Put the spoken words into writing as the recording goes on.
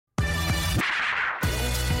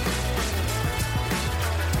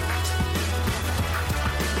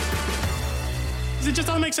it just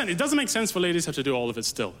doesn't make sense. It doesn't make sense for ladies to have to do all of it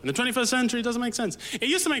still. In the 21st century, it doesn't make sense. It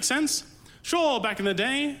used to make sense. Sure, back in the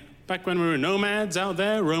day, back when we were nomads out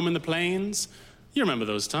there, roaming the plains. You remember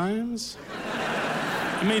those times.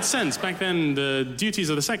 It made sense. Back then, the duties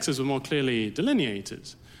of the sexes were more clearly delineated.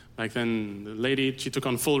 Back then, the lady, she took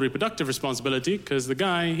on full reproductive responsibility because the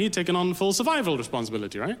guy, he'd taken on full survival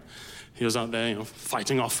responsibility, right? He was out there,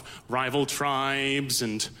 fighting off rival tribes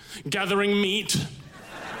and gathering meat.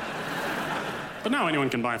 But now anyone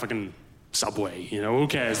can buy a fucking Subway, who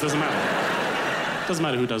cares? Doesn't matter. Doesn't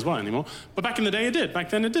matter who does what anymore. But back in the day, it did. Back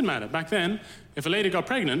then, it did matter. Back then, if a lady got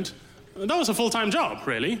pregnant, that was a full-time job,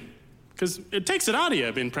 really. Because it takes it out of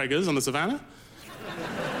you being preggers on the savannah.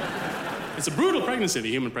 It's a brutal pregnancy, the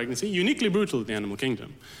human pregnancy, uniquely brutal in the animal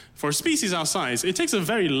kingdom. For a species our size, it takes a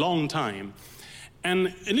very long time,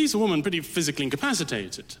 and it leaves a woman pretty physically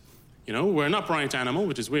incapacitated. We're an upright animal,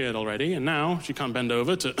 which is weird already, and now she can't bend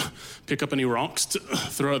over to pick up any rocks to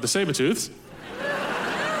throw at the saber-tooths.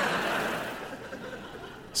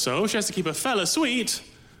 So she has to keep a fella sweet,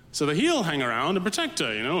 so that he'll hang around and protect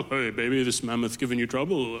her, Hey, baby, this mammoth's giving you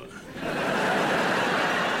trouble.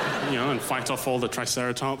 And fight off all the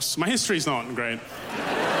triceratops. My history's not great.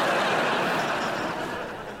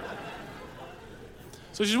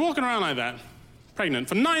 So she's walking around like that, pregnant,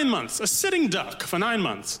 for 9 months, a sitting duck for 9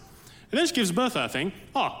 months. And then she gives birth to that thing.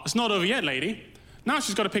 Oh, it's not over yet, lady. Now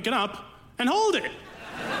she's got to pick it up and hold it.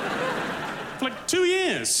 For like 2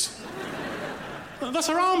 years. Thus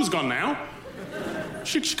her arm's gone now.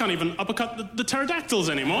 She can't even uppercut the pterodactyls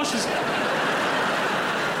anymore. She's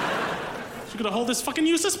got to hold this fucking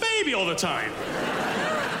useless baby all the time.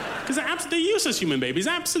 Because they're useless human babies.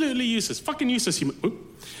 Absolutely useless. Fucking useless human...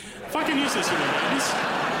 Fucking useless human babies.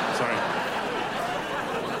 Sorry.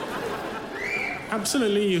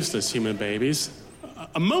 Absolutely useless human babies.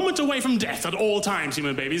 A moment away from death at all times,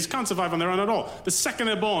 human babies. Can't survive on their own at all. The second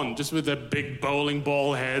they're born, just with their big bowling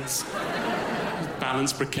ball heads,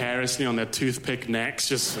 balanced precariously on their toothpick necks,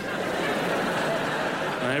 just...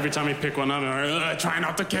 every time you pick one up, try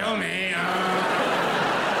not to kill me.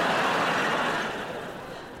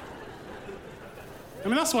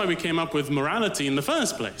 That's why we came up with morality in the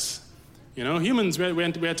first place. Humans, we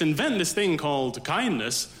had to invent this thing called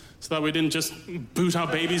kindness so that we didn't just boot our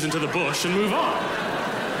babies into the bush and move on.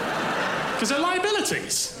 Because they're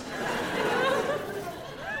liabilities.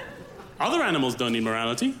 Other animals don't need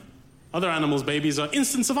morality. Other animals' babies are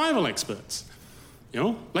instant survival experts.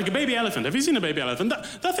 Like a baby elephant. Have you seen a baby elephant?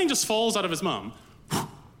 That thing just falls out of its mum.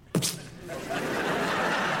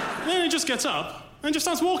 Then it just gets up and just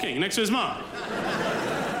starts walking next to his mum.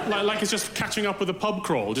 Like it's just catching up with a pub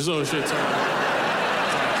crawl. Just, oh, shit, sorry.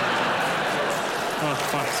 Oh,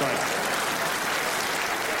 fuck, sorry.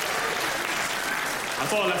 I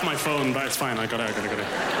thought I left my phone, but it's fine. I got it.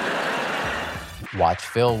 Watch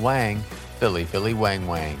Phil Wang, Philly Wang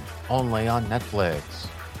Wang, only on Netflix.